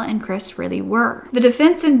Janelle and Chris really were. The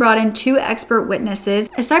defense then brought in 2 expert witnesses,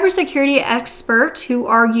 a cybersecurity expert who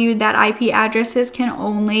argued that IP addresses can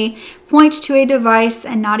only point to a device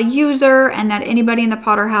and not a user, and that anybody in the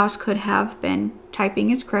Potter house could have been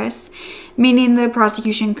typing as Chris, meaning the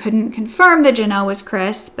prosecution couldn't confirm that Janelle was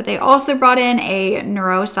Chris. But they also brought in a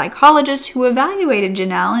neuropsychologist who evaluated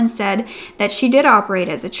Janelle and said that she did operate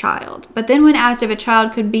as a child. But then when asked if a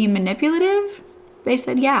child could be manipulative, they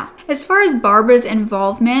said yeah. As far as Barbara's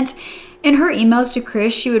involvement, in her emails to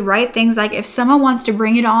Chris, she would write things like, if someone wants to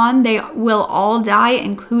bring it on, they will all die,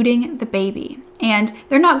 including the baby. And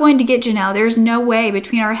they're not going to get Janelle. There's no way,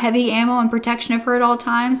 between our heavy ammo and protection of her at all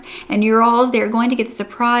times and your alls, they're going to get the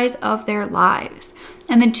surprise of their lives.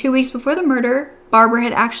 And then 2 weeks before the murder, Barbara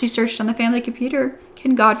had actually searched on the family computer,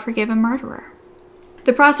 can God forgive a murderer?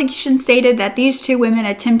 The prosecution stated that these two women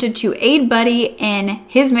attempted to aid Buddy in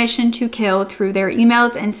his mission to kill through their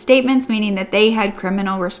emails and statements, meaning that they had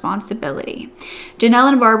criminal responsibility. Janelle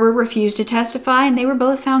and Barbara refused to testify, and they were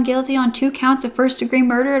both found guilty on 2 counts of first-degree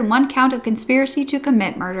murder and 1 count of conspiracy to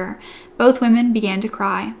commit murder. Both women began to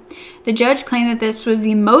cry. The judge claimed that this was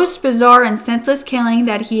the most bizarre and senseless killing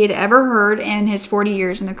that he had ever heard in his 40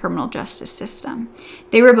 years in the criminal justice system.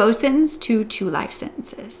 They were both sentenced to 2 life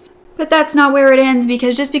sentences. But that's not where it ends,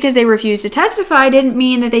 because just because they refused to testify didn't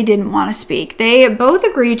mean that they didn't want to speak. They both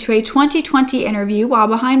agreed to a 2020 interview while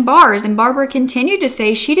behind bars, and Barbara continued to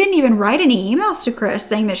say she didn't even write any emails to Chris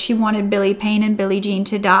saying that she wanted Billy Payne and Billie Jean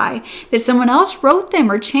to die, that someone else wrote them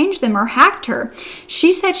or changed them or hacked her.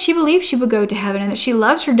 She said she believed she would go to heaven and that she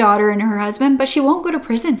loves her daughter and her husband, but she won't go to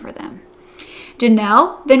prison for them.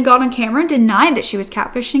 Janelle then got on camera and denied that she was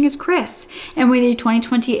catfishing as Chris. And when the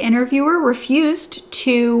 2020 interviewer refused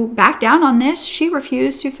to back down on this, she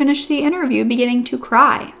refused to finish the interview, beginning to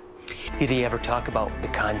cry. Did he ever talk about the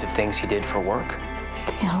kinds of things he did for work?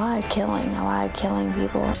 I like killing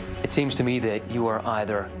people. It seems to me that you are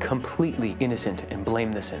either completely innocent and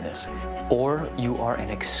blameless in this, or you are an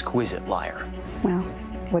exquisite liar. Well,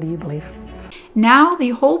 what do you believe? Now the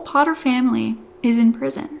whole Potter family is in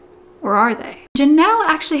prison. Or are they? Janelle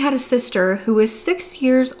actually had a sister who was 6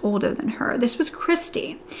 years older than her. This was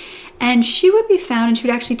Christy. And she would be found, and she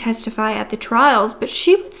would actually testify at the trials, but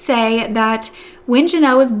she would say that when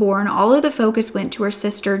Janelle was born, all of the focus went to her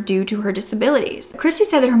sister due to her disabilities. Christy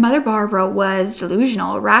said that her mother Barbara was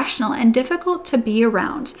delusional, irrational, and difficult to be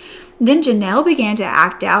around. Then Janelle began to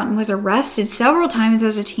act out and was arrested several times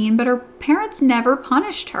as a teen, but her parents never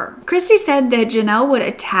punished her. Christy said that Janelle would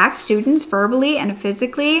attack students verbally and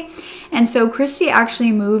physically, and so Christy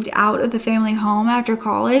actually moved out of the family home after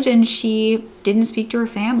college, and she didn't speak to her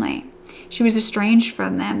family. She was estranged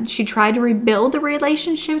from them. She tried to rebuild the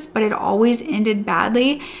relationships, but it always ended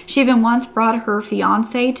badly. She even once brought her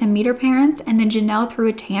fiance to meet her parents, and then Janelle threw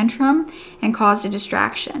a tantrum and caused a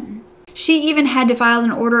distraction. She even had to file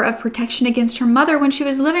an order of protection against her mother when she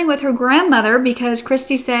was living with her grandmother, because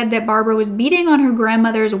Christy said that Barbara was beating on her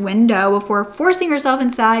grandmother's window before forcing herself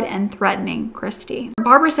inside and threatening Christy.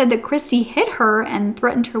 Barbara said that Christy hit her and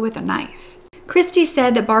threatened her with a knife. Christy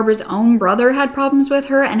said that Barbara's own brother had problems with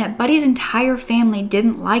her and that Buddy's entire family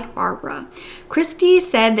didn't like Barbara. Christy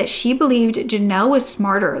said that she believed Janelle was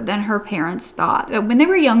smarter than her parents thought. That when they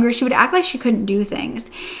were younger, she would act like she couldn't do things.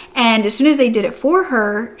 And as soon as they did it for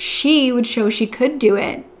her, she would show she could do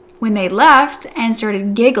it when they left and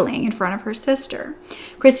started giggling in front of her sister.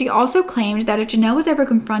 Christy also claimed that if Janelle was ever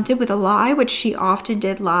confronted with a lie, which she often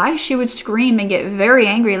did lie, she would scream and get very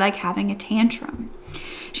angry, like having a tantrum.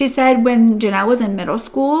 She said when Janelle was in middle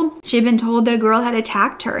school, she had been told that a girl had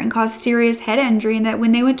attacked her and caused serious head injury, and that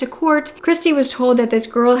when they went to court, Christy was told that this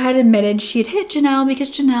girl had admitted she had hit Janelle because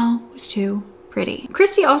Janelle was too pretty.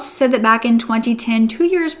 Christy also said that back in 2010, 2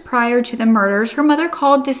 years prior to the murders, her mother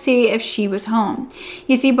called to see if she was home.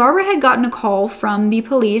 You see, Barbara had gotten a call from the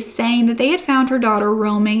police saying that they had found her daughter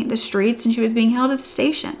roaming the streets and she was being held at the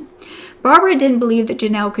station. Barbara didn't believe that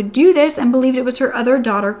Janelle could do this and believed it was her other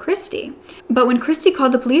daughter, Christy. But when Christy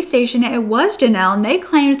called the police station, it was Janelle, and they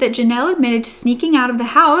claimed that Janelle admitted to sneaking out of the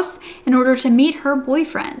house in order to meet her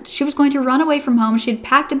boyfriend. She was going to run away from home. She had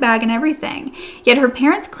packed a bag and everything. Yet her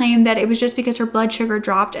parents claimed that it was just because her blood sugar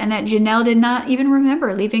dropped and that Janelle did not even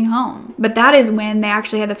remember leaving home. But that is when they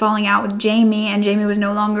actually had the falling out with Jamie, and Jamie was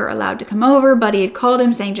no longer allowed to come over. Buddy had called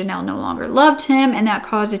him saying Janelle no longer loved him, and that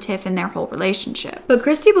caused a tiff in their whole relationship. But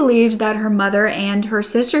Christy believed that her mother and her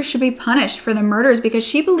sister should be punished for the murders because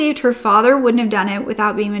she believed her father wouldn't have done it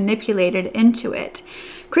without being manipulated into it.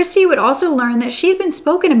 Christy would also learn that she had been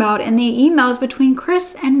spoken about in the emails between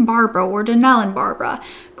Chris and Barbara, or Janelle and Barbara.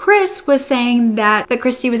 Chris was saying that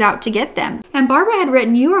Christy was out to get them. And Barbara had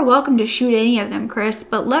written, "You are welcome to shoot any of them, Chris,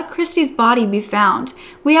 but let Christy's body be found.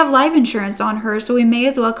 We have life insurance on her, so we may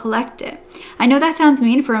as well collect it. I know that sounds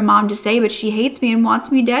mean for a mom to say, but she hates me and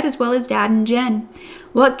wants me dead as well as Dad and Jen.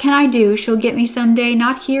 What can I do? She'll get me someday,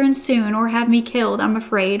 not here and soon, or have me killed, I'm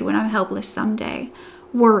afraid, when I'm helpless someday.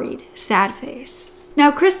 Worried, sad face." Now,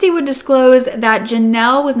 Christy would disclose that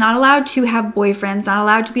Janelle was not allowed to have boyfriends, not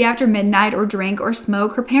allowed to be after midnight or drink or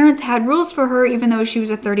smoke. Her parents had rules for her, even though she was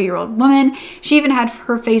a 30-year-old woman. She even had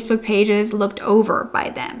her Facebook pages looked over by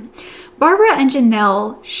them. Barbara and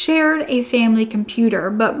Janelle shared a family computer,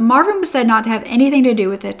 but Marvin was said not to have anything to do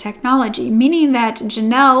with the technology, meaning that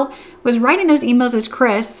Janelle was writing those emails as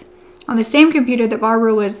Chris on the same computer that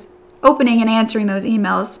Barbara was opening and answering those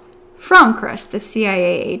emails from Chris, the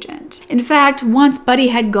CIA agent. In fact, once Buddy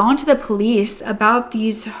had gone to the police about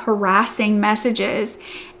these harassing messages,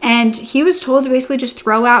 And he was told to basically just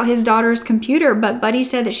throw out his daughter's computer, but Buddy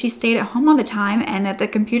said that she stayed at home all the time and that the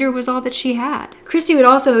computer was all that she had. Christy would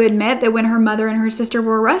also admit that when her mother and her sister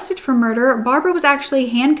were arrested for murder, Barbara was actually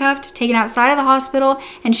handcuffed, taken outside of the hospital,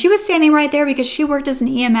 and she was standing right there because she worked as an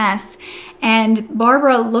EMS. And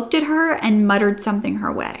Barbara looked at her and muttered something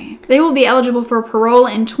her way. They will be eligible for parole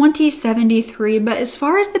in 2073, but as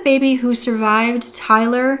far as the baby who survived,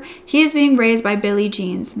 Tyler, he is being raised by Billie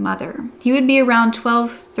Jean's mother. He would be around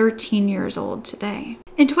 13 years old today.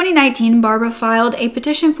 In 2019, Barbara filed a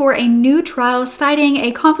petition for a new trial citing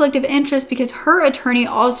a conflict of interest because her attorney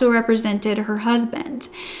also represented her husband.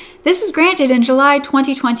 This was granted in July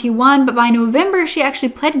 2021, but by November, she actually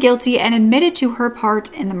pled guilty and admitted to her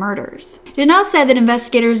part in the murders. Janelle said that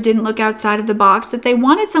investigators didn't look outside of the box, that they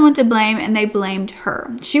wanted someone to blame, and they blamed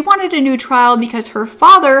her. She wanted a new trial because her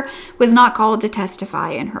father was not called to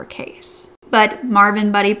testify in her case. But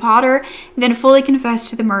Marvin Buddy Potter then fully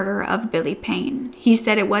confessed to the murder of Billy Payne. He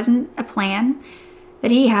said it wasn't a plan,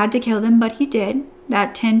 that he had to kill them, but he did.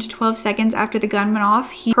 That 10 to 12 seconds after the gun went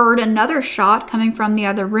off, he heard another shot coming from the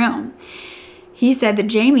other room. He said that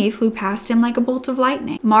Jamie flew past him like a bolt of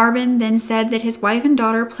lightning. Marvin then said that his wife and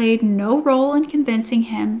daughter played no role in convincing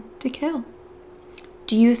him to kill.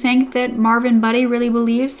 Do you think that Marvin Buddy really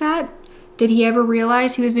believes that? Did he ever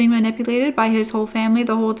realize he was being manipulated by his whole family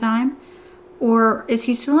the whole time? Or is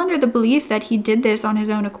he still under the belief that he did this on his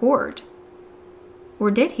own accord?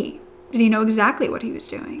 Or did he? Did he know exactly what he was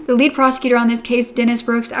doing? The lead prosecutor on this case, Dennis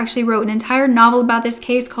Brooks, actually wrote an entire novel about this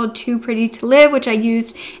case called Too Pretty to Live, which I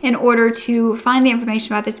used in order to find the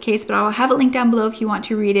information about this case, but I'll have it linked down below if you want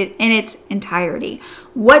to read it in its entirety.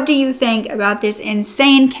 What do you think about this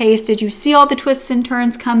insane case? Did you see all the twists and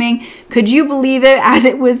turns coming? Could you believe it as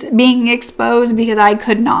it was being exposed? Because I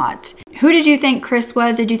could not. Who did you think Chris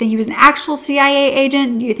was? Did you think he was an actual CIA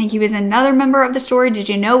agent? Do you think he was another member of the story? Did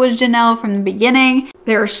you know it was Janelle from the beginning?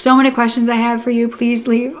 There are so many questions I have for you. Please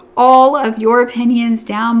leave all of your opinions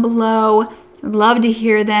down below. I'd love to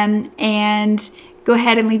hear them. And go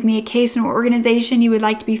ahead and leave me a case or organization you would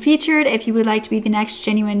like to be featured if you would like to be the next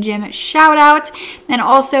Genuine Gem shout out. And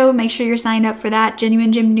also make sure you're signed up for that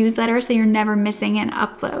Genuine Gem newsletter so you're never missing an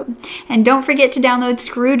upload. And don't forget to download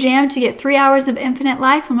Screw Jam to get 3 hours of infinite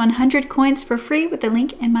life and 100 coins for free with the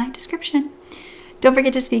link in my description. Don't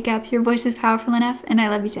forget to speak up. Your voice is powerful enough and I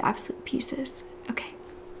love you to absolute pieces. Okay.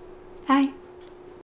 Bye.